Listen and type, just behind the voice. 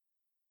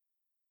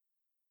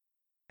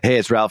Hey,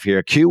 it's Ralph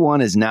here.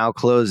 Q1 is now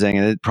closing,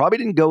 and it probably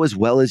didn't go as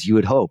well as you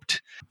had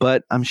hoped.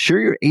 But I'm sure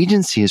your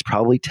agency is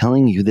probably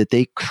telling you that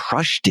they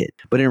crushed it.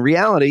 But in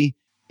reality,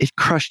 it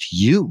crushed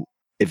you.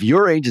 If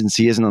your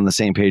agency isn't on the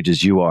same page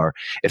as you are,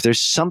 if there's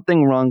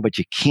something wrong, but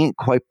you can't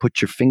quite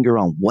put your finger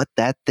on what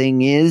that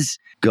thing is,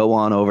 go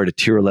on over to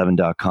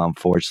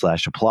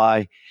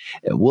tier11.com/apply,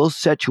 and we'll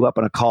set you up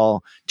on a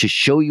call to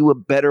show you a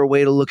better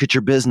way to look at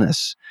your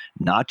business.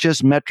 Not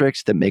just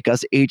metrics that make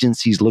us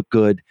agencies look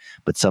good,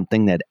 but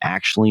something that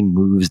actually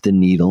moves the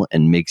needle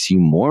and makes you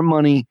more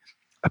money,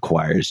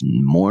 acquires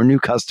more new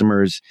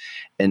customers,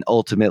 and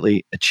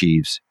ultimately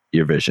achieves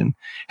your vision.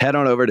 Head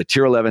on over to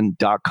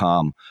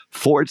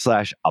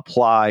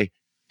tier11.com/apply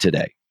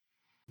today.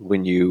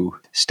 When you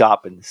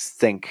stop and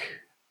think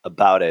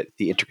about it,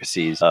 the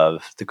intricacies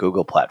of the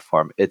Google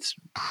platform, it's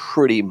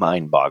pretty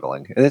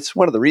mind-boggling. And it's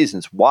one of the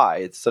reasons why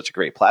it's such a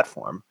great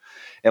platform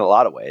in a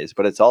lot of ways,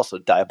 but it's also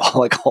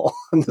diabolical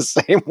in the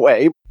same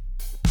way.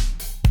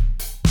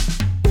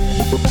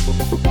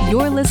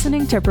 You're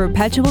listening to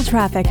Perpetual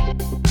Traffic.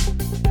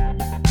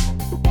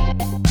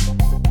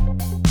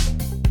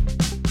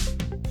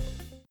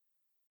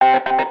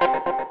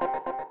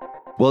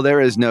 Well,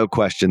 there is no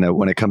question that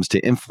when it comes to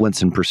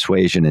influence and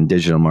persuasion in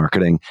digital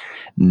marketing,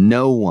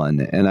 no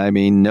one, and I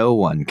mean no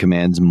one,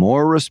 commands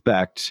more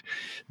respect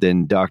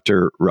than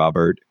Dr.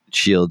 Robert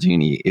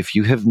Cialdini. If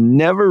you have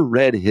never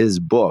read his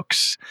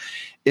books,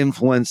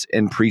 Influence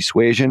and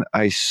Persuasion,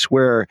 I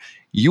swear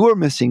you are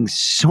missing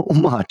so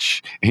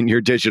much in your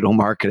digital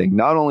marketing,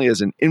 not only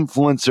as an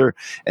influencer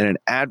and an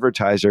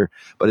advertiser,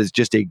 but as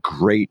just a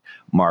great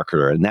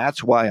marketer. And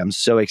that's why I'm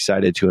so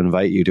excited to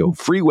invite you to a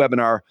free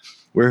webinar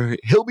where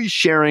he'll be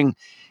sharing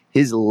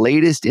his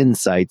latest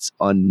insights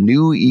on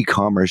new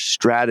e-commerce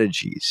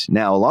strategies.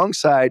 Now,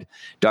 alongside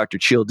Dr.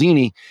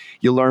 Cialdini,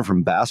 you'll learn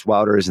from Bass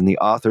Wouters and the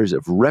authors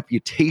of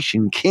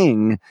Reputation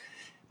King,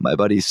 my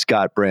buddies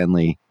Scott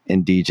Branley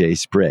and DJ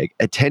Sprigg.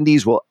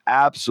 Attendees will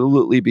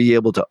absolutely be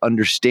able to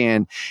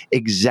understand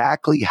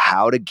exactly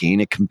how to gain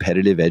a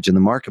competitive edge in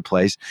the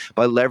marketplace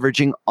by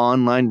leveraging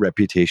online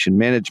reputation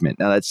management.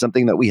 Now, that's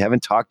something that we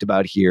haven't talked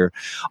about here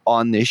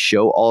on this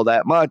show all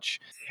that much.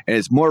 And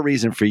it's more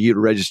reason for you to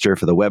register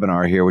for the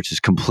webinar here, which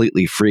is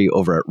completely free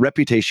over at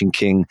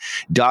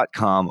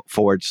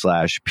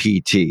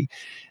reputationking.com/PT.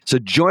 So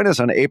join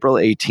us on April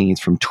 18th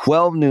from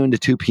 12 noon to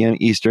 2 p.m.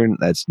 Eastern.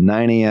 That's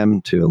 9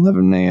 a.m. to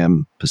 11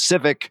 a.m.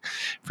 Pacific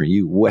for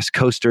you West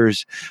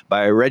Coasters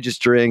by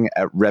registering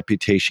at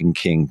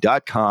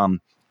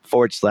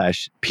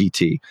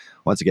reputationking.com/PT.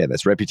 Once again,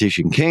 that's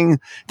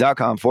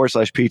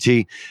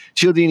reputationking.com/PT.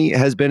 Cialdini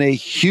has been a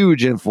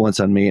huge influence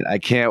on me, and I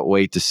can't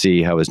wait to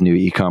see how his new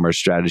e-commerce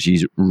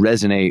strategies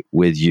resonate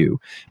with you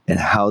and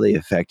how they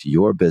affect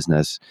your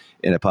business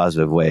in a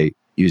positive way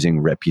using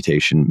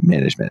reputation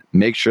management.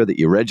 Make sure that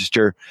you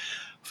register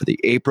for the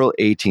April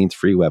 18th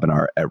free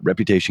webinar at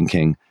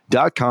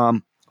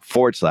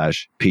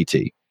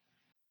reputationking.com/PT.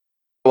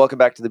 Welcome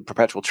back to the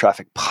Perpetual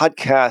Traffic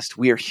Podcast.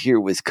 We are here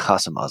with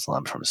Qasim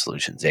Aslam from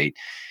Solutions 8.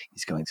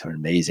 He's going through an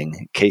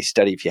amazing case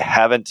study. If you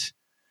haven't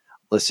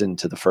listened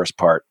to the first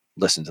part,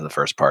 listen to the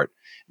first part.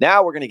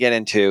 Now we're going to get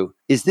into,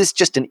 is this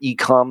just an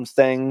e-com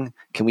thing?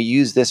 Can we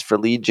use this for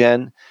lead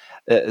gen?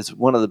 It's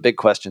one of the big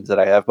questions that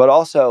I have. But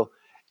also,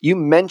 you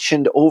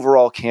mentioned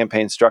overall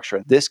campaign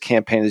structure. This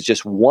campaign is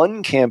just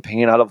one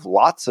campaign out of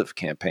lots of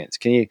campaigns.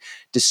 Can you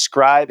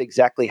describe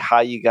exactly how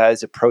you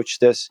guys approach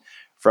this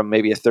from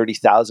maybe a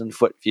 30,000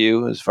 foot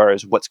view as far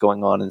as what's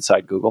going on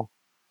inside Google?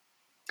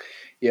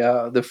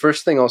 Yeah, the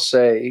first thing I'll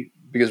say,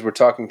 because we're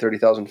talking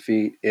 30,000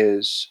 feet,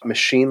 is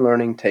machine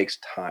learning takes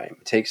time.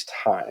 It takes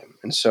time.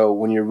 And so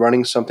when you're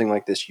running something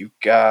like this, you've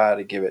got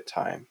to give it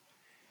time.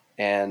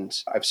 And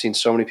I've seen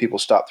so many people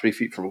stop 3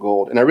 feet from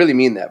gold. And I really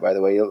mean that, by the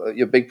way.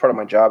 A big part of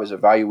my job is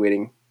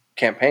evaluating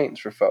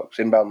campaigns for folks,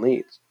 inbound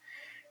leads.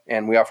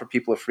 And we offer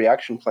people a free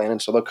action plan.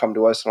 And so they'll come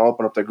to us and I'll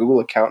open up their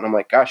Google account. And I'm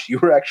like, gosh, you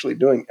were actually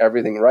doing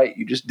everything right.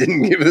 You just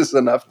didn't give this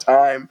enough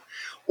time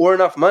or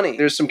enough money.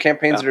 There's some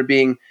campaigns that are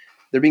being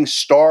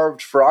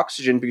starved for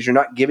oxygen because you're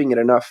not giving it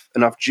enough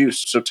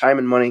juice. So time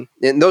and money.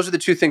 And those are the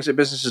two things that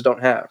businesses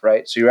don't have,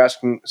 right? So you're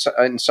asking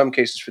in some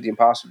cases for the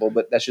impossible,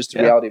 but that's just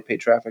the reality of paid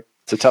traffic.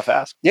 It's a tough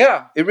ask.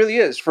 Yeah, it really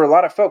is for a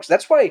lot of folks.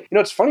 That's why,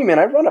 it's funny, man.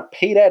 I run a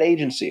paid ad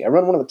agency. I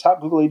run one of the top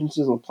Google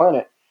agencies on the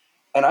planet.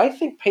 And I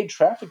think paid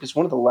traffic is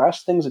one of the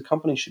last things a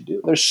company should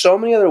do. There's so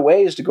many other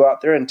ways to go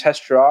out there and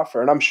test your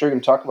offer. And I'm sure you're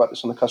going to talk about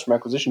this on the customer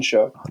acquisition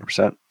show.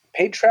 100%.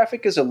 Paid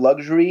traffic is a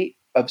luxury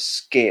of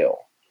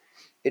scale.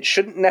 It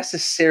shouldn't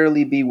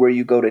necessarily be where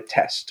you go to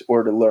test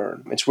or to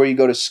learn. It's where you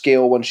go to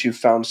scale once you've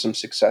found some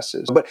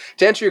successes. But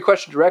to answer your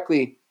question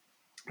directly,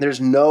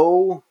 there's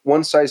no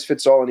one size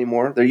fits all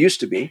anymore. There used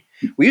to be.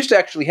 We used to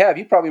actually have,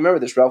 you probably remember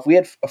this, Ralph, we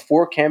had a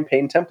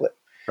 4-campaign template.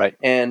 Right.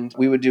 And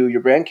we would do your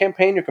brand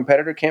campaign, your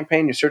competitor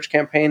campaign, your search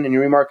campaign, and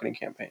your remarketing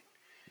campaign.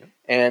 Yep.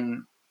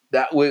 And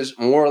that was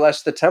more or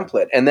less the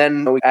template. And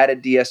then we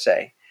added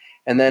DSA.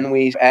 And then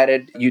we've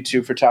added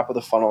YouTube for top of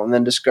the funnel, and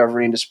then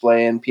discovery and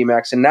display and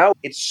PMAX. And now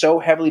it's so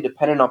heavily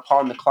dependent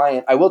upon the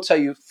client. I will tell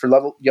you for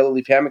Yellow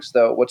Leaf Hammocks,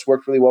 though, what's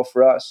worked really well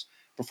for us,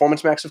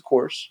 Performance Max, of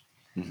course,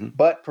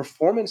 but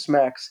Performance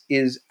Max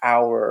is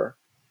our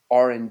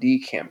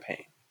R&D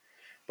campaign.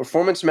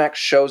 Performance Max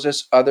shows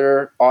us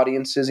other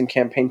audiences and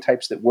campaign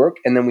types that work,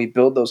 and then we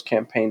build those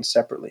campaigns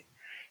separately.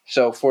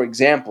 So, for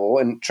example,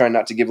 and trying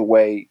not to give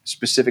away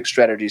specific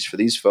strategies for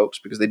these folks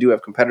because they do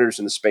have competitors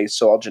in the space,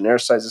 so I'll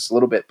genericize this a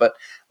little bit. But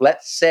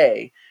let's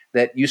say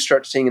that you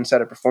start seeing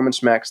inside of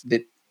Performance Max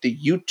that the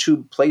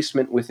YouTube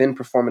placement within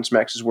Performance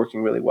Max is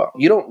working really well.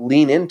 You don't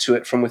lean into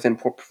it from within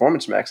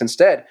Performance Max.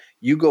 Instead,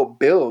 you go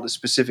build a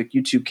specific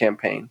YouTube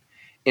campaign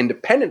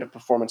independent of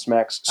Performance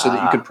Max so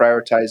that you can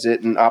prioritize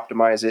it and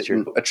optimize it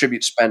and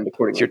attribute spend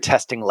accordingly. It's your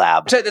testing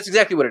lab. That's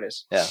exactly what it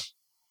is. Yeah.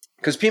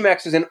 Because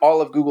PMAX is in all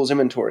of Google's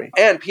inventory.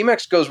 And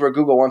PMAX goes where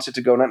Google wants it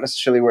to go, not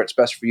necessarily where it's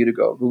best for you to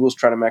go. Google's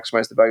trying to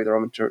maximize the value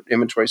of their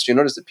inventory. So you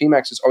notice that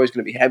PMAX is always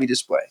going to be heavy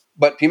display.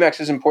 But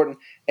PMAX is important.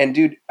 And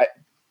dude,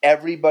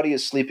 everybody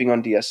is sleeping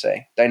on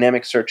DSA,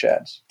 dynamic search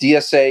ads.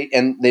 DSA,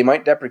 and they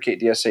might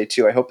deprecate DSA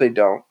too. I hope they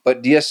don't.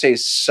 But DSA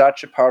is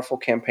such a powerful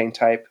campaign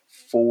type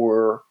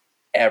for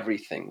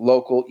everything.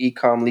 Local,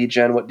 e-com, lead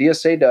gen. What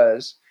DSA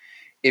does,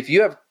 if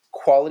you have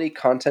quality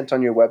content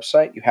on your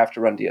website, you have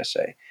to run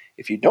DSA.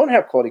 If you don't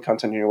have quality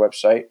content on your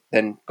website,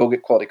 then go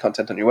get quality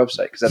content on your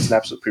website because that's an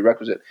absolute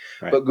prerequisite.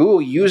 Right. But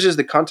Google uses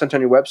the content on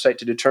your website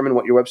to determine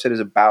what your website is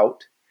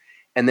about,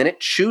 and then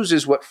it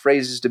chooses what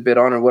phrases to bid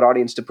on or what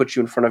audience to put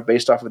you in front of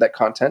based off of that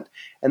content.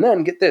 And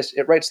then, get this,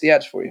 it writes the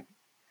ads for you.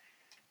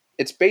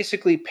 It's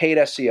basically paid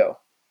SEO.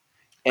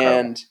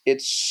 And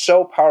it's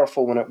so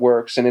powerful when it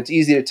works, and it's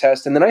easy to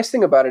test. And the nice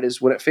thing about it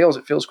is when it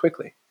feels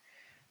quickly.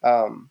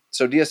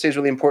 So DSA is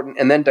really important.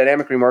 And then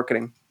dynamic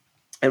remarketing.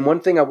 And one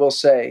thing I will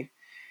say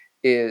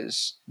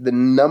is the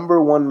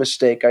number one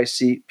mistake I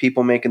see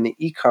people make in the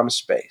e-com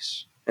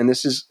space, and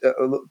this is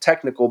a little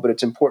technical, but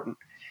it's important,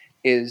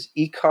 is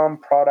e-com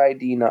prod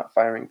ID not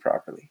firing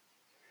properly.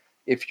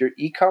 If your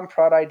e-com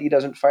prod ID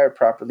doesn't fire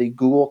properly,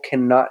 Google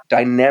cannot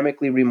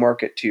dynamically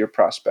remarket to your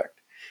prospect,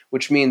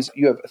 which means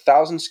you have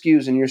 1,000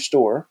 SKUs in your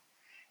store,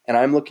 and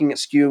I'm looking at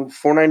SKU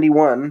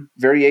 491,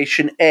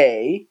 variation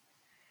A.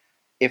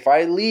 If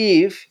I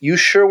leave, you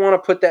sure want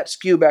to put that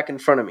SKU back in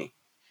front of me.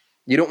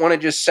 You don't want to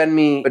just send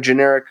me a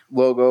generic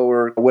logo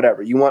or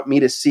whatever. You want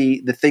me to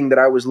see the thing that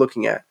I was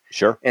looking at.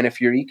 Sure. And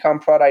if your e-com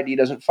prod ID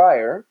doesn't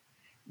fire,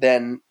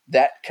 then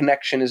that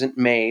connection isn't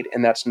made,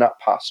 and that's not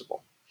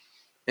possible.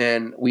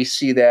 And we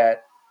see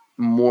that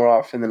more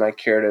often than I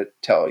care to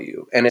tell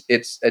you. And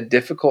it's a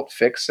difficult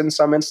fix in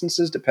some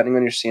instances, depending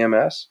on your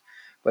CMS,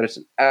 but it's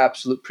an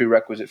absolute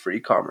prerequisite for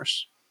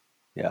e-commerce.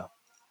 Yeah.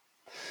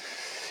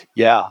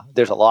 Yeah,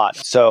 there's a lot.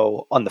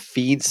 So on the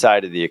feed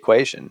side of the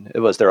equation,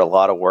 was there a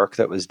lot of work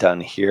that was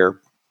done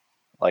here,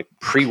 like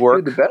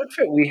pre-work? Dude, the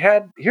benefit we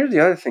had, here's the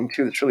other thing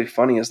too that's really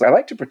funny is I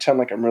like to pretend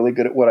like I'm really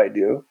good at what I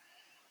do.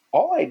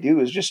 All I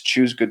do is just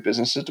choose good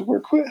businesses to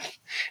work with.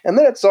 And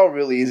then it's all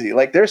real easy.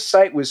 Like their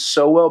site was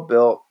so well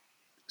built,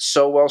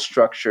 so well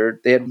structured.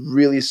 They had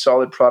really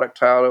solid product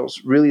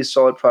titles, really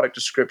solid product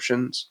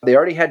descriptions. They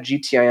already had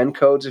GTIN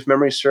codes, if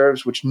memory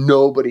serves, which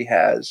nobody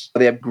has.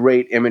 They have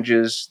great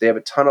images. They have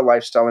a ton of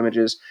lifestyle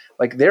images.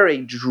 Like they're a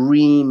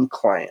dream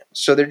client.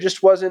 So there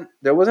wasn't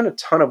a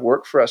ton of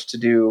work for us to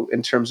do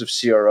in terms of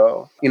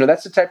CRO. You know,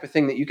 that's the type of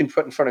thing that you can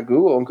put in front of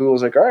Google, and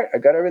Google's like, all right, I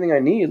got everything I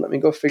need. Let me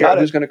go figure out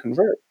who's going to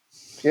convert.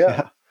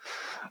 Yeah.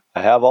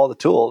 I have all the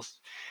tools.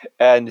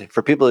 And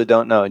for people who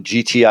don't know,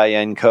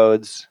 GTIN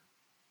codes,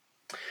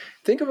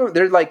 think of them,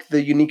 they're like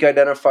the unique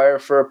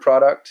identifier for a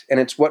product, and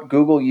it's what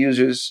Google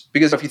uses.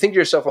 Because if you think to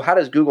yourself, well, how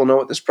does Google know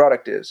what this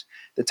product is?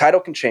 The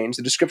title can change,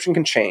 the description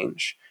can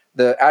change,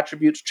 the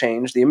attributes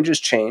change, the images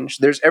change.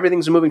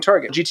 Everything's a moving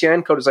target.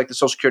 GTIN code is like the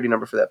social security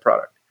number for that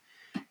product.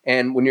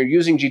 And when you're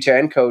using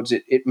GTIN codes,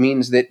 it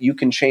means that you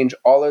can change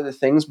all other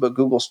things, but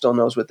Google still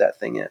knows what that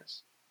thing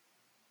is.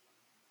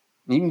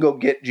 You can go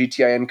get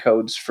GTIN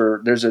codes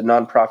there's a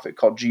nonprofit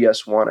called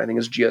GS1. I think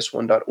it's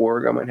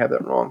gs1.org. I might have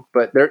that wrong.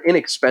 But they're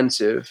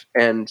inexpensive,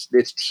 and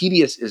it's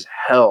tedious as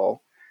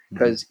hell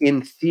because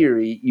in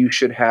theory, you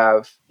should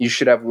have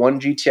one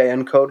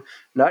GTIN code,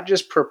 not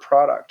just per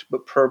product,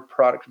 but per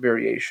product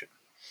variation.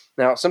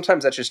 Now,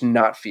 sometimes that's just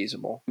not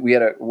feasible. We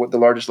had the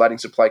largest lighting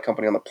supply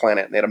company on the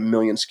planet, and they had 1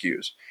 million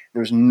SKUs.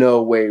 There was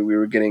no way we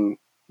were getting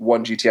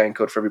one GTIN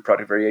code for every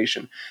product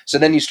variation. So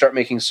then you start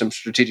making some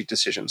strategic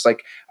decisions.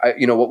 Like,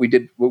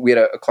 we had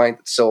a client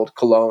that sold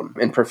cologne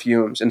and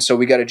perfumes. And so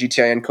we got a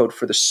GTIN code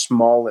for the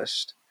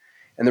smallest.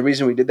 And the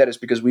reason we did that is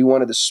because we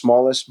wanted the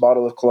smallest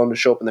bottle of cologne to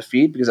show up in the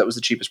feed because that was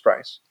the cheapest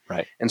price.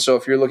 Right. And so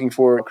if you're looking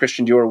for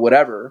Christian Dior or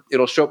whatever,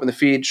 it'll show up in the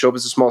feed, show up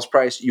as the smallest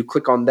price. You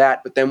click on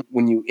that, but then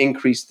when you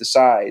increase the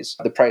size,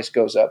 the price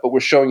goes up. But we're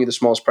showing you the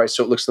smallest price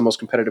so it looks the most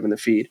competitive in the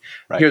feed.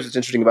 Right. Here's what's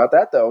interesting about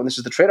that, though, and this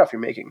is the trade-off you're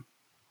making.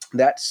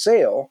 That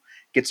sale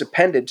gets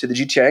appended to the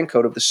GTIN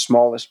code of the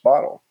smallest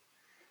bottle.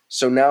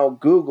 So now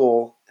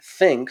Google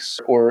thinks,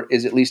 or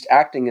is at least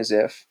acting as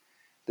if,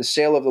 the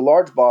sale of the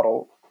large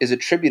bottle is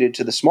attributed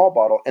to the small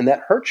bottle, and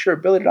that hurts your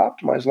ability to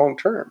optimize long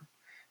term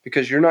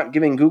because you're not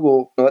giving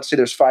Google, let's say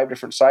there's 5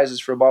 different sizes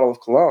for a bottle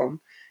of cologne,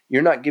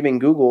 you're not giving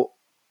Google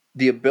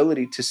the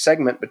ability to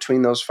segment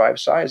between those 5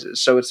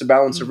 sizes. So it's a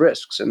balance of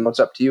risks, and what's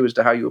up to you as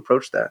to how you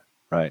approach that.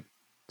 Right.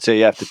 So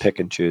you have to pick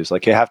and choose.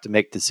 Like you have to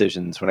make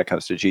decisions when it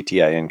comes to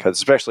GTIN codes,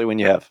 especially when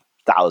you have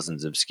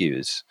thousands of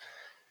SKUs.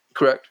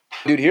 Correct.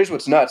 Dude, here's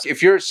what's nuts.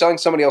 If you're selling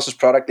somebody else's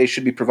product, they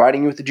should be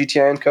providing you with the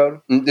GTIN code.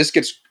 And this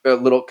gets a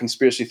little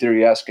conspiracy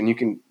theory-esque, and you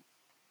can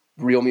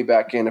reel me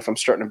back in if I'm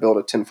starting to build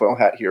a tinfoil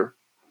hat here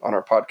on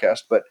our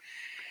podcast. But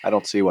I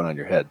don't see one on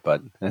your head,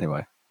 but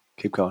anyway,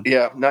 keep going.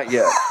 yeah, not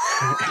yet.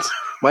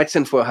 My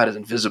tinfoil hat is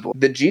invisible.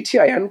 The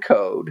GTIN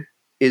code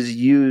is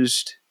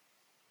used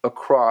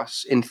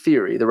across, in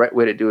theory, the right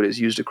way to do it is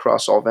used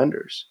across all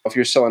vendors. If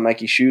you're selling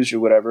Nike shoes or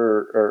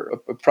whatever,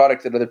 or a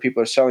product that other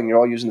people are selling, you're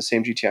all using the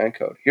same GTIN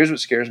code. Here's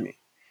what scares me,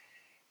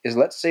 is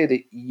let's say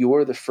that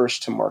you're the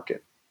first to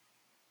market,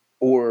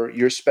 or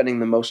you're spending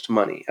the most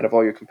money out of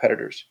all your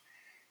competitors.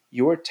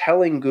 You're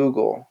telling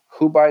Google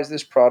who buys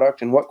this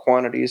product and what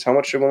quantities, how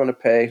much they're willing to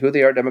pay, who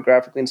they are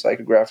demographically and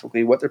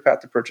psychographically, what their path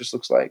to purchase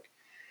looks like.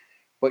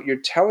 But you're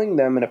telling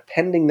them and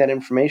appending that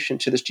information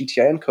to this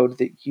GTIN code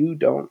that you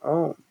don't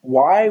own.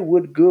 Why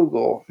would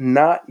Google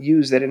not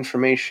use that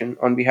information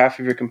on behalf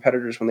of your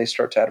competitors when they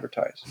start to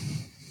advertise?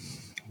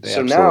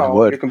 So now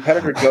your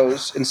competitor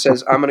goes and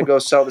says, I'm going to go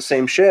sell the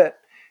same shit.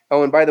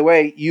 Oh, and by the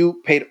way,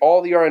 you paid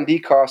all the R&D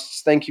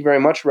costs. Thank you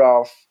very much,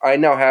 Ralph. I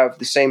now have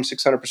the same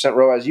 600%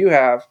 ROAS you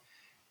have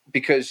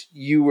because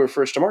you were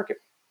first to market.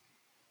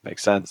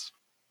 Makes sense.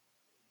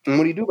 And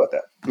what do you do about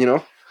that? You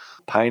know?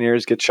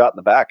 Pioneers get shot in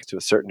the back to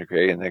a certain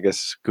degree, and I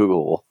guess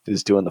Google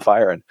is doing the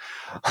firing.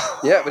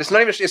 Yeah, but it's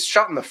not even, it's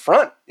shot in the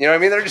front. You know what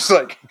I mean? They're just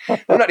like,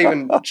 they're not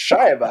even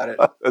shy about it.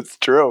 That's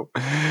true.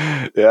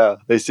 Yeah,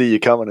 they see you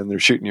coming and they're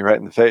shooting you right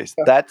in the face.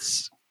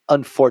 That's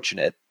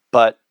unfortunate,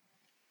 but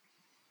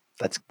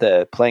that's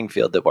the playing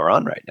field that we're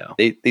on right now.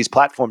 These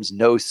platforms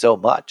know so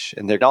much,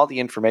 and they're all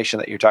the information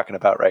that you're talking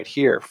about right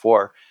here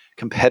for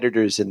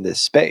competitors in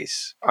this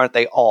space. Aren't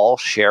they all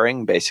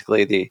sharing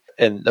basically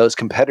and those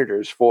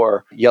competitors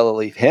for Yellow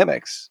Leaf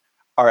hammocks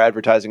are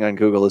advertising on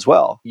Google as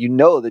well. You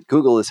know that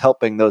Google is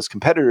helping those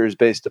competitors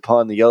based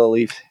upon the Yellow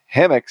Leaf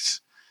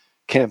hammocks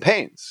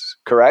campaigns,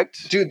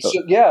 correct? Dude,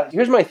 so yeah,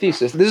 here's my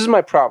thesis. This is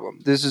my problem.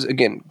 This is,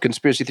 again,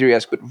 conspiracy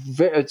theory-esque, but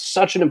it's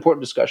such an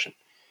important discussion.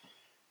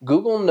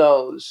 Google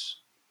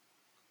knows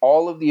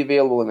all of the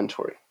available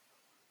inventory.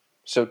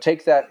 So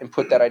take that and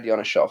put that idea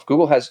on a shelf.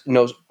 Google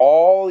knows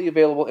all the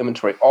available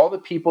inventory, all the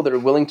people that are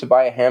willing to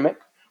buy a hammock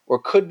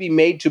or could be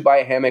made to buy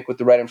a hammock with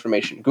the right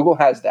information. Google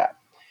has that.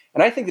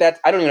 And I think that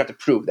I don't even have to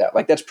prove that.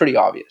 Like, that's pretty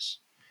obvious.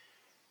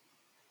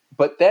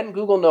 But then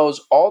Google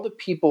knows all the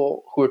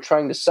people who are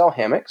trying to sell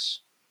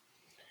hammocks,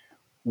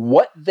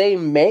 what they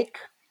make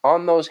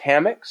on those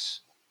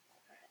hammocks,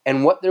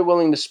 and what they're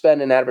willing to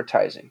spend in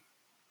advertising.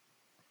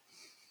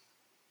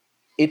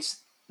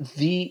 It's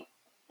the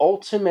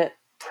ultimate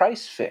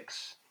price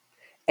fix.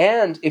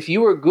 And if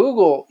you were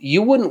Google,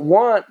 you wouldn't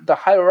want the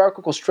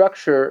hierarchical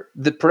structure,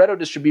 the Pareto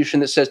distribution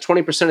that says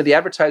 20% of the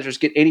advertisers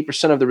get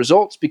 80% of the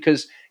results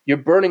because you're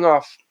burning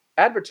off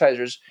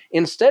advertisers.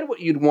 Instead, what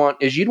you'd want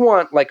is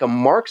like a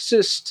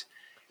Marxist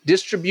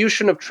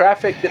distribution of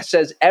traffic that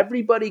says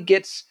everybody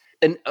gets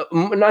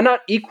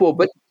not equal,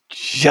 but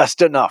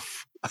just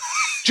enough.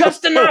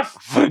 Just enough.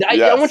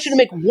 Yes. I want you to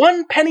make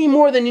 1 penny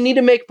more than you need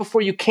to make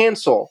before you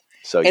cancel.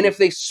 If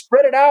they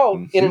spread it out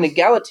in an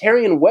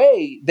egalitarian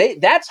way,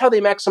 that's how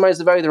they maximize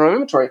the value of their own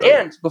inventory. Right.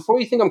 And before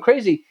you think I'm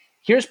crazy,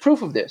 here's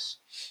proof of this.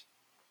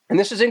 And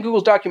this is in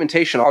Google's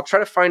documentation. I'll try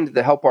to find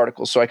the help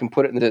article so I can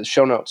put it in the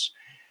show notes.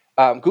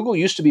 Google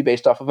used to be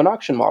based off of an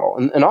auction model.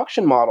 And an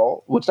auction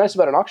model, what's nice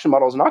about an auction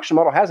model is an auction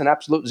model has an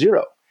absolute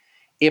zero.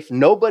 If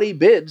nobody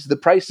bids, the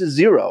price is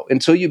zero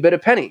until you bid a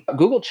penny.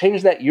 Google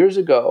changed that years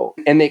ago,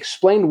 and they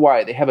explained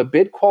why. They have a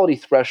bid quality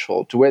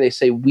threshold to where they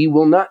say, we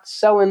will not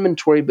sell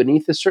inventory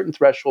beneath a certain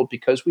threshold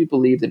because we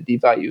believe that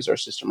devalues our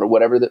system, or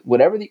whatever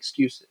the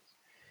excuse is.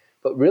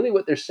 But really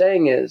what they're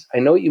saying is, I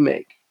know what you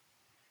make.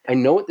 I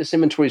know what this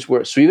inventory is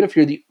worth. So even if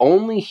you're the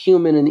only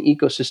human in the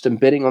ecosystem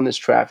bidding on this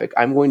traffic,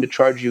 I'm going to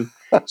charge you.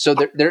 So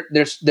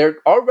they're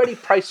already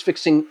price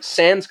fixing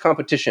sans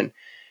competition.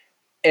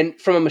 And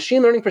from a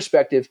machine learning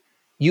perspective,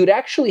 you'd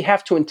actually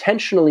have to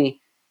intentionally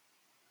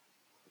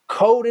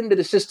code into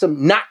the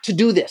system not to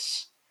do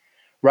this,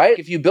 right?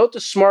 If you built a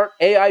smart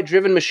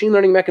AI-driven machine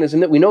learning mechanism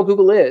that we know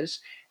Google is,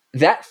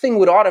 that thing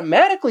would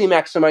automatically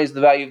maximize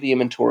the value of the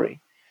inventory.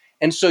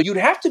 And so you'd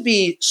have to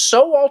be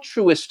so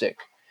altruistic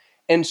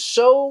and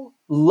so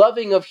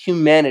loving of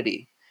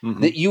humanity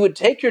that you would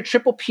take your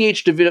triple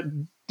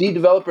PhD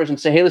developers and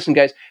say, hey, listen,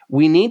 guys,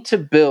 we need to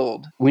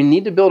build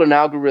an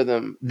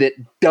algorithm that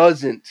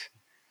doesn't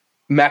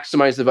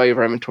maximize the value of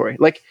our inventory.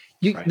 Like,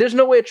 right. There's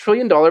no way $1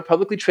 trillion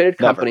publicly traded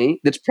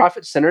company that's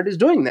profit-centered is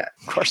doing that.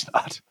 Of course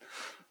not.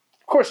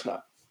 Of course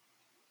not.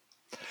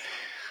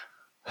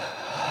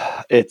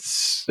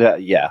 It's,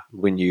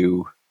 when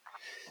you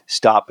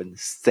stop and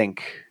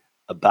think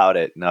about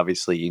it, and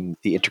obviously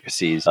the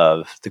intricacies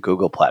of the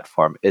Google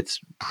platform, it's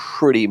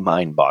pretty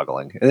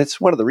mind-boggling. And it's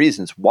one of the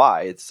reasons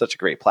why it's such a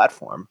great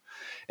platform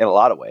in a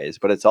lot of ways,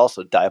 but it's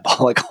also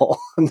diabolical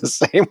in the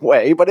same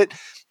way. But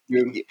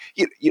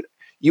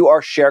you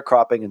are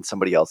sharecropping in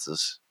somebody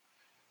else's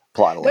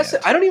plot of land.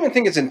 I don't even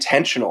think it's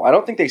intentional. I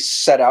don't think they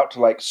set out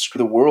to like screw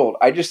the world.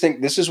 I just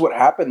think this is what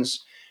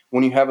happens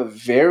when you have a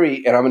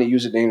very, and I'm going to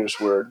use a dangerous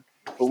word,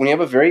 but when you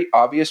have a very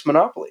obvious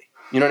monopoly.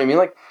 You know what I mean?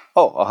 Like,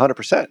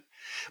 100%.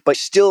 But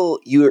still,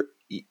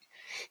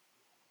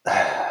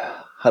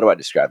 how do I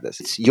describe this?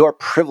 It's your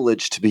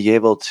privilege to be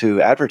able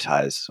to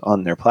advertise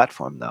on their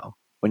platform, though,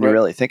 when you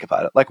really think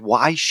about it. Like,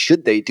 why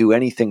should they do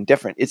anything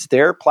different? It's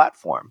their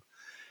platform.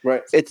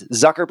 Right. It's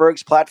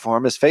Zuckerberg's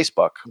platform is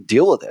Facebook.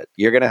 Deal with it.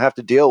 You're going to have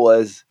to deal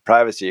with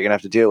privacy. You're going to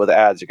have to deal with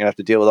ads. You're going to have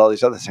to deal with all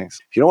these other things.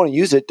 If you don't want to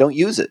use it, don't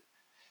use it.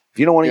 If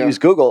you don't want to use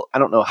Google, I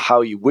don't know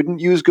how you wouldn't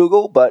use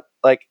Google, but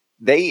like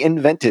they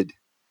invented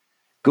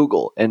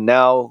Google, and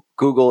now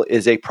Google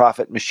is a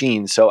profit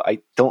machine. So I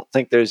don't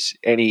think there's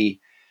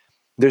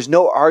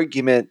no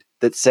argument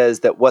that says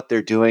that what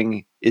they're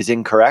doing is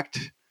incorrect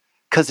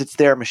because it's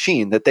their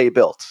machine that they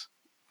built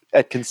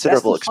at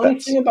considerable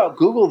expense. The funny thing about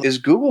Google is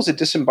Google's a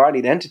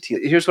disembodied entity.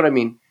 Here's what I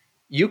mean.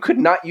 You could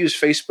not use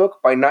Facebook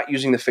by not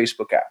using the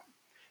Facebook app.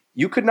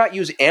 You could not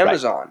use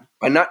Amazon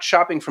by not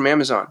shopping from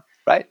Amazon.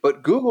 Right.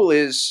 But Google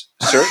is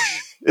search.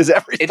 Is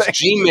everything.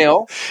 It's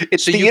Gmail.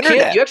 It's so the you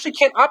internet. You actually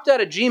can't opt out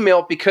of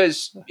Gmail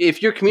because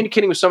if you're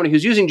communicating with somebody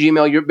who's using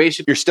Gmail,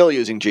 you're still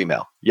using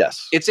Gmail.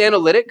 Yes. It's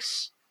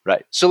analytics.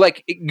 Right. So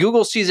like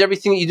Google sees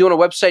everything that you do on a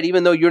website,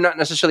 even though you're not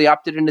necessarily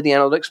opted into the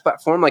analytics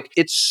platform. Like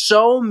it's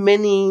so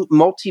many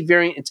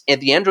multivariant. It's at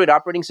the Android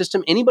operating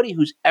system. Anybody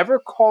who's ever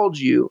called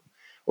you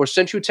or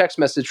sent you a text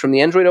message from the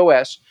Android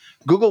OS,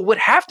 Google would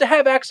have to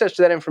have access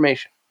to that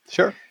information.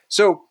 Sure.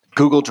 So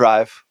Google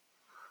Drive.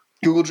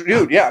 All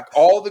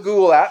the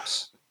Google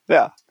apps.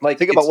 Yeah. Like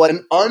think about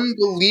an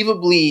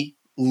unbelievably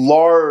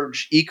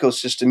large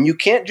ecosystem. You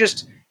can't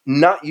just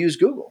not use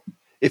Google.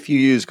 If you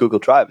use Google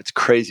Drive, it's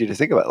crazy to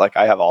think about. Like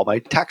I have all my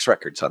tax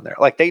records on there.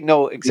 Like they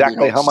know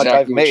exactly how much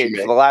I've made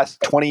for the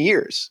last 20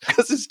 years.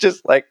 Because it's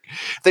just like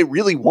they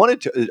really wanted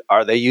to.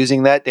 Are they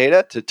using that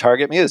data to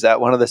target me? Is that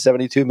one of the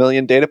 72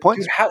 million data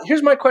points?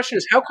 Here's my question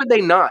is, how could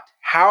they not?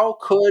 How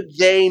could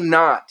they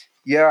not?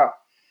 Yeah.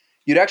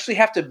 You'd actually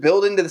have to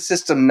build into the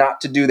system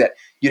not to do that.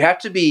 You'd have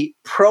to be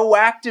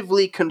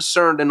proactively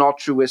concerned and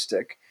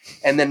altruistic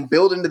and then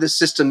build into the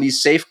system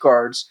these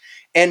safeguards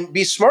and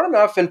be smart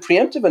enough and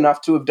preemptive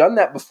enough to have done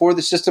that before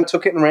the system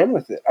took it and ran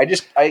with it.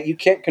 You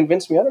can't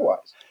convince me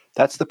otherwise.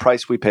 That's the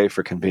price we pay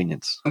for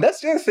convenience. And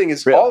that's the other thing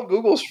is all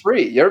Google's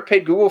free. You ever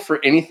paid Google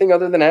for anything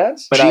other than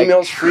ads?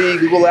 Gmail's free,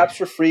 Google Apps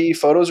are free,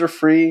 Photos are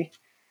free.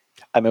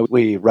 I mean,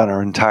 we run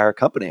our entire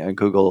company on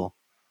Google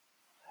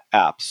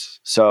apps.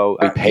 So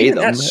we pay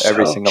them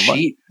every single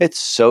month. It's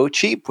so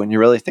cheap when you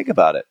really think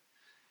about it.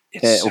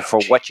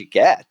 What you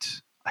get.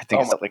 I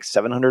think it's like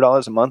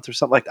 $700 a month or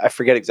something like that. I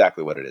forget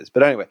exactly what it is.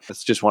 But anyway,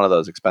 it's just one of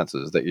those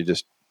expenses that you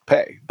just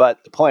pay.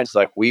 But the point is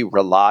like we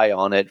rely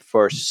on it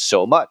for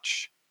so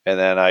much. And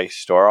then I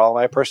store all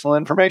my personal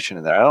information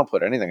in there. I don't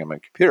put anything on my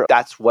computer.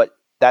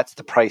 That's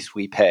the price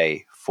we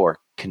pay for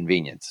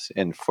convenience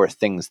and for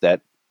things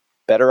that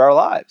better our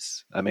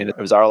lives. I mean, it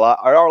was our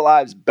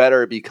lives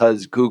better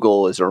because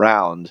Google is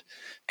around,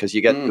 because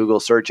you get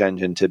Google search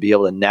engine to be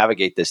able to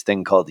navigate this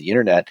thing called the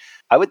internet.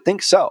 I would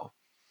think so.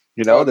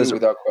 You know,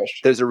 without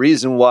question. There's a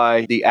reason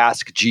why the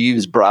Ask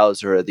Jeeves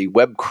browser, the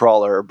web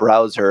crawler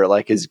browser,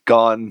 like is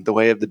gone the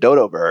way of the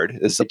dodo bird.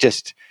 This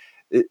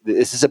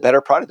is a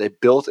better product. They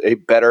built a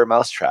better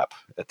mousetrap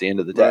at the end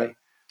of the day. Right.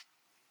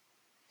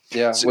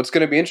 Yeah. So, what's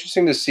going to be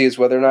interesting to see is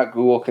whether or not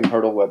Google can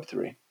hurdle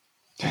Web3.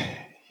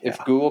 If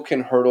Google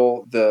can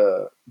hurdle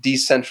the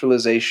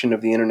decentralization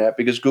of the internet,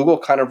 because Google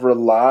kind of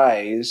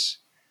relies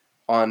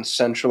on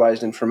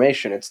centralized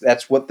information.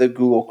 That's what the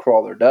Google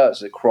crawler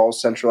does. It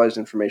crawls centralized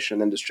information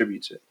and then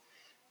distributes it.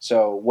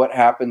 So what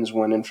happens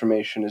when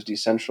information is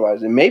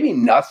decentralized? And maybe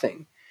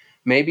nothing.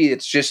 Maybe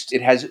it's just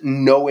it has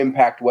no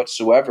impact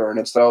whatsoever. And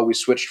it's, we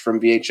switched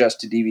from VHS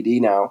to DVD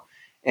now,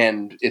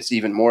 and it's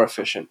even more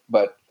efficient.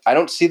 But I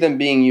don't see them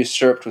being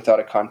usurped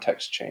without a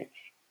context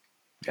change.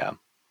 Yeah.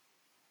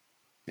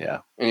 Yeah.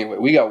 Anyway,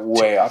 we got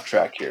way off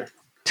track here.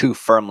 Too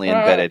firmly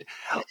embedded.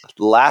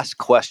 Last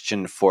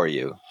question for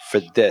you for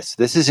this.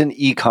 This is an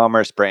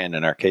e-commerce brand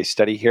in our case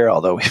study here,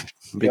 although we've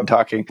been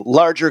talking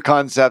larger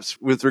concepts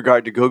with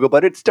regard to Google,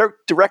 but it's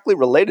directly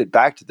related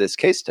back to this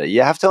case study.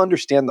 You have to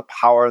understand the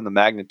power and the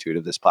magnitude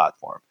of this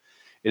platform.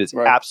 It is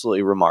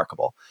absolutely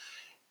remarkable.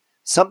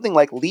 Something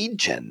like lead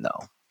gen,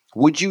 though.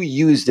 Would you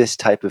use this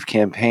type of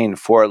campaign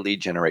for a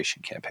lead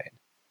generation campaign?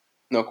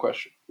 No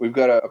question. We've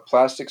got a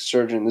plastic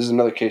surgeon. This is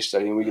another case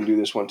study, and we can do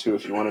this one too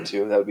if you wanted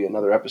to. That would be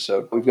another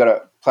episode. We've got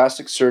a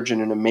plastic surgeon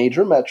in a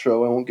major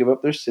metro. I won't give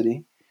up their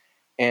city.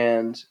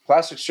 And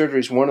plastic surgery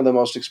is one of the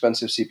most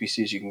expensive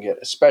CPCs you can get,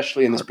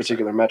 especially in this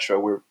particular metro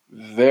where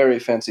very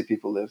fancy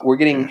people live. We're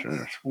getting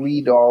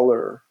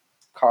 $3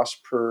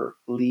 cost per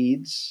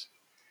leads,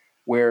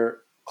 where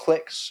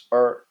clicks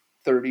are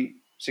 30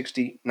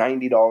 $60,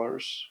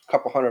 $90, a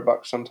couple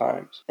 $100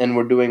 sometimes. And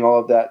we're doing all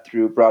of that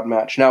through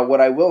Broadmatch. Now, what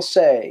I will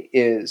say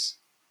is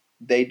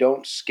they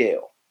don't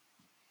scale.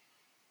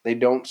 They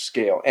don't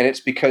scale. And it's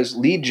because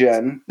lead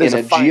gen There's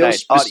in a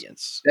finite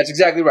audience. That's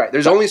exactly right.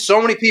 There's Right. only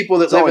so many people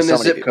that There's live in only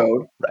this so many zip people.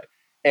 code. Right.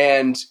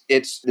 And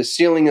the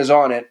ceiling is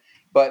on it.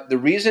 But the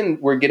reason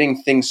we're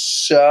getting things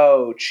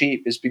so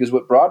cheap is because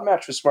what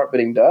Broadmatch with Smart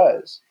Bidding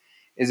does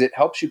is it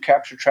helps you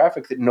capture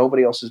traffic that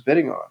nobody else is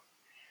bidding on.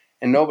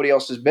 And nobody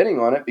else is bidding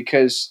on it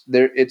because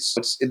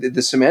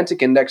the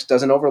semantic index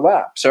doesn't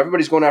overlap. So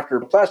everybody's going after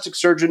a plastic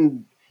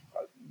surgeon,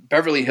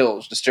 Beverly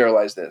Hills to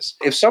sterilize this.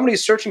 If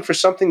somebody's searching for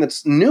something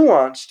that's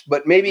nuanced,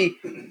 but maybe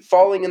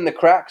falling in the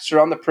cracks or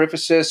on the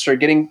periphrasis or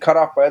getting cut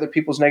off by other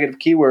people's negative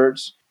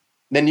keywords,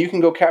 then you can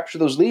go capture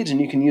those leads and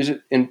you can use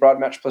it in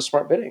Broadmatch plus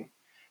Smart Bidding.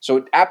 So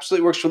it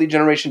absolutely works for lead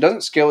generation.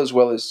 Doesn't scale as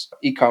well as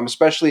e-com,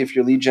 especially if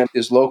your lead gen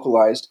is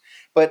localized.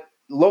 But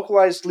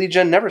localized lead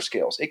gen never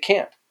scales. It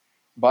can't,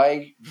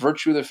 by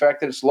virtue of the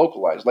fact that it's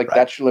localized. Like,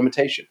 that's your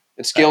limitation.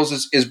 It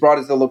scales as broad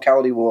as the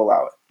locality will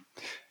allow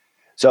it.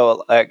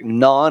 So, like,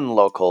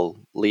 non-local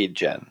lead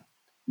gen,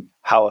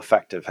 how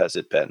effective has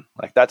it been?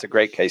 Like, that's a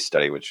great case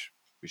study, which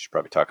we should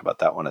probably talk about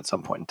that one at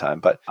some point in time.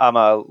 But I'm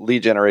a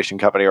lead generation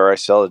company, or I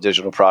sell a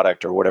digital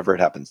product, or whatever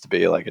it happens to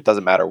be. Like, it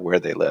doesn't matter where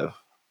they live.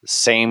 The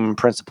same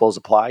principles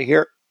apply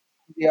here.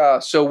 Yeah.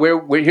 So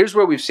here's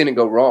where we've seen it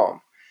go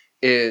wrong.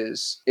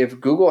 Is if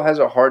Google has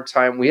a hard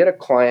time. We had a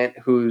client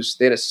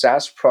they had a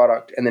SaaS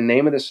product, and the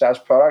name of the SaaS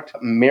product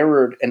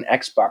mirrored an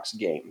Xbox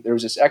game. There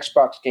was this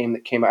Xbox game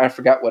that came out. I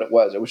forgot what it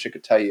was. I wish I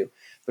could tell you,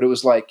 but it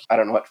was like, I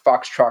don't know what,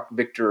 Foxtrot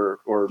Victor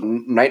or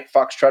Night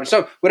Foxtrot or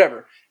something,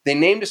 whatever. They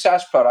named a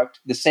SaaS product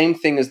the same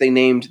thing as they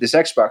named this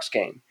Xbox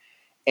game,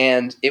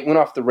 and it went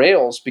off the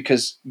rails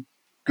because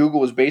Google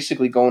was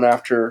basically going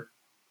after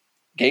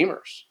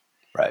gamers.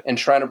 Right. And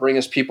trying to bring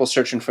us people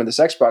searching for this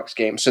Xbox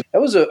game. So that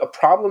was a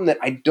problem that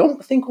I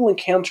don't think we'll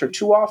encounter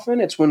too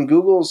often. It's when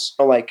Google's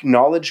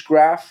knowledge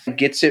graph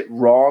gets it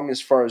wrong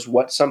as far as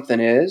what something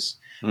is.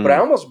 But I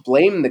almost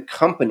blame the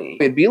company.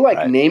 It'd be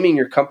like naming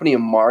your company a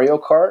Mario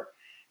Kart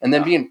and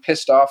then being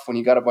pissed off when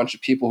you got a bunch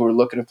of people who are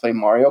looking to play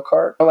Mario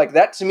Kart. Like,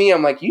 that to me,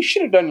 I'm like, you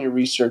should have done your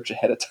research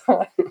ahead of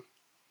time.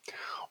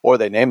 Or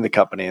they named the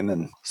company and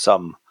then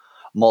some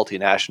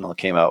multinational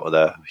came out with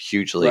a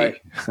hugely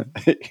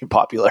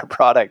popular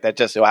product that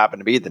just so happened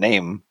to be the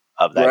name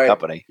of that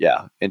company.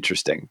 Yeah,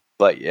 interesting.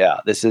 But yeah,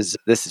 this is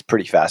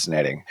pretty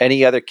fascinating.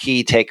 Any other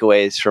key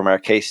takeaways from our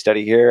case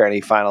study here? Any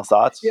final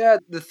thoughts? Yeah,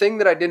 the thing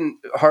that I didn't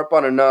harp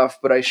on enough,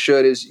 but I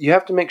should, is you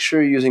have to make sure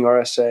you're using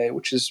RSA,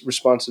 which is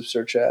responsive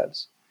search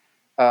ads.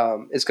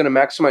 It's going to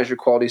maximize your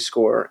quality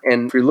score.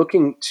 And if you're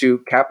looking to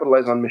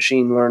capitalize on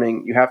machine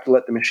learning, you have to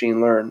let the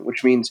machine learn,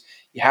 which means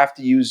you have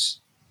to use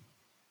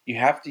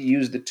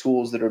the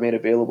tools that are made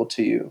available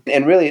to you.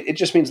 And really, it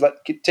just means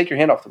take your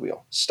hand off the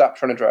wheel. Stop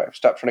trying to drive.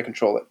 Stop trying to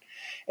control it.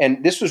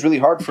 And this was really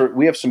hard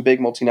we have some big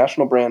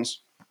multinational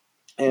brands,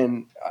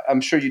 and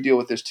I'm sure you deal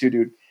with this too,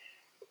 dude.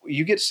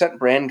 You get sent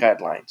brand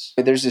guidelines.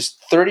 There's this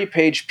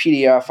 30-page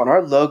PDF on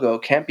our logo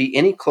can't be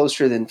any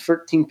closer than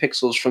 13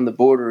 pixels from the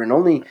border, and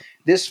only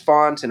this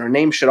font, and our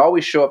name should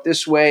always show up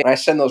this way. And I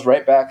send those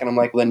right back, and I'm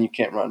like, well, then you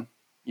can't run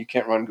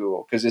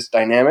Google because it's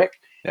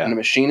dynamic, and the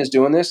machine is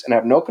doing this, and I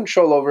have no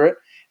control over it.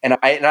 And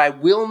I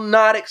will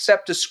not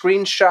accept a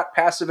screenshot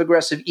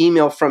passive-aggressive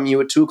email from you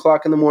at 2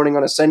 o'clock in the morning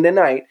on a Sunday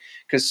night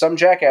because some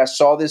jackass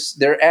saw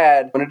their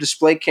ad on a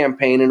display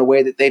campaign in a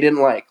way that they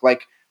didn't like.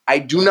 Like, I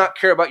do not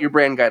care about your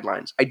brand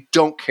guidelines. I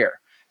don't care.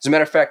 As a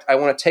matter of fact, I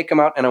want to take them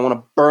out and I want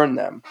to burn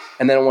them.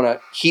 And then I want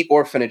to heat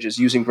orphanages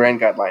using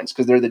brand guidelines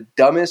because they're the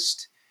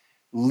dumbest,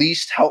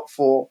 least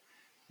helpful.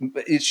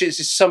 It's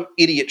just some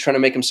idiot trying to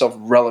make himself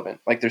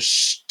relevant. Like, they're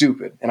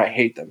stupid, and I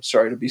hate them.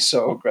 Sorry to be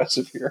so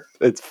aggressive here.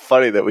 It's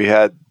funny that we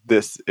had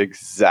this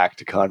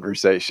exact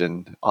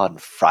conversation on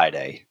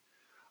Friday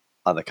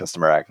on the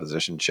customer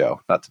acquisition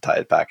show. Not to tie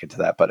it back into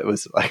that, but it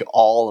was like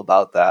all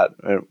about that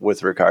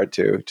with regard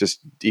to just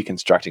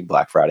deconstructing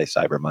Black Friday,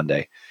 Cyber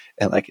Monday,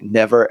 and like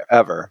never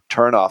ever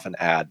turn off an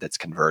ad that's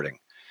converting,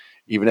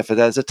 even if it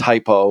has a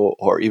typo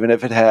or even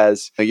if it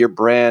has your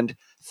brand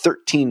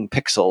 13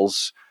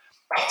 pixels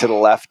to the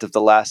left of the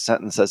last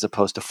sentence as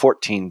opposed to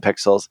 14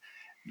 pixels.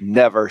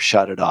 Never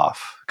shut it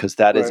off because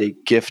that is a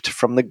gift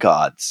from the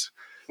gods.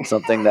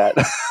 Something that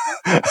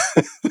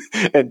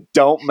and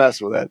don't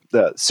mess with it.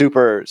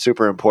 Super,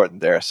 super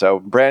important there. So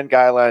brand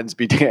guidelines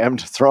be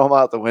damned, throw them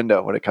out the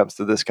window when it comes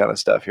to this kind of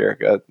stuff here.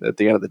 At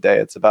the end of the day,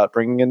 it's about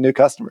bringing in new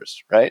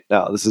customers, right?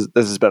 Now, this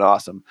has been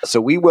awesome. So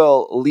we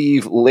will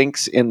leave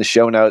links in the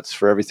show notes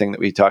for everything that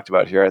we talked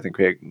about here. I think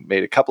we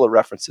made a couple of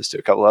references to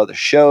a couple of other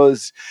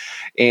shows.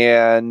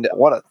 And I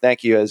want to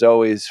thank you, as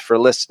always, for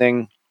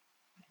listening.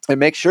 And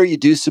make sure you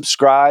do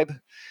subscribe.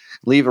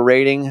 Leave a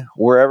rating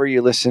wherever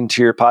you listen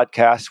to your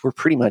podcast. We're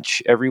pretty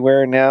much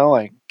everywhere now.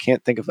 I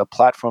can't think of a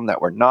platform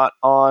that we're not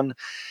on.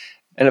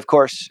 And of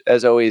course,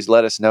 as always,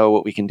 let us know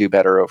what we can do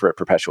better over at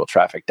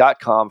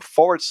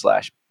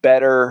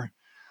perpetualtraffic.com/better.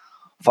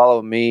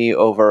 Follow me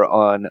over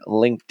on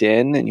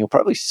LinkedIn, and you'll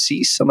probably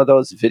see some of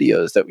those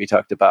videos that we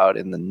talked about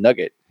in the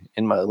nugget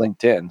in my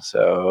LinkedIn.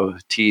 So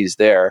tease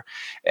there.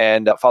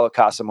 And follow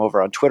Qasim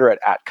over on Twitter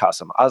at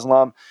Qasim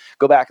Aslam.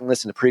 Go back and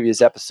listen to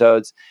previous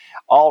episodes.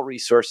 All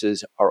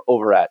resources are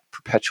over at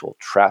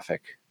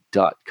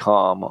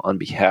perpetualtraffic.com on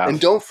behalf. And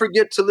don't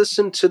forget to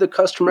listen to the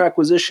Customer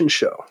Acquisition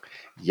Show.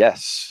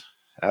 Yes,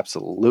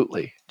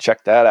 absolutely.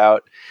 Check that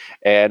out.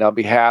 And on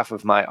behalf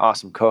of my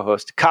awesome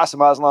co-host, Qasim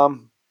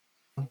Aslam,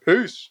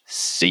 Peace.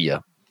 see ya.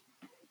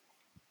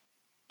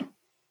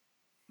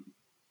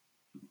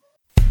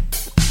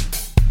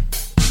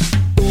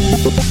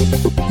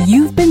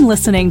 You've been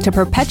listening to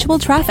Perpetual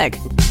Traffic,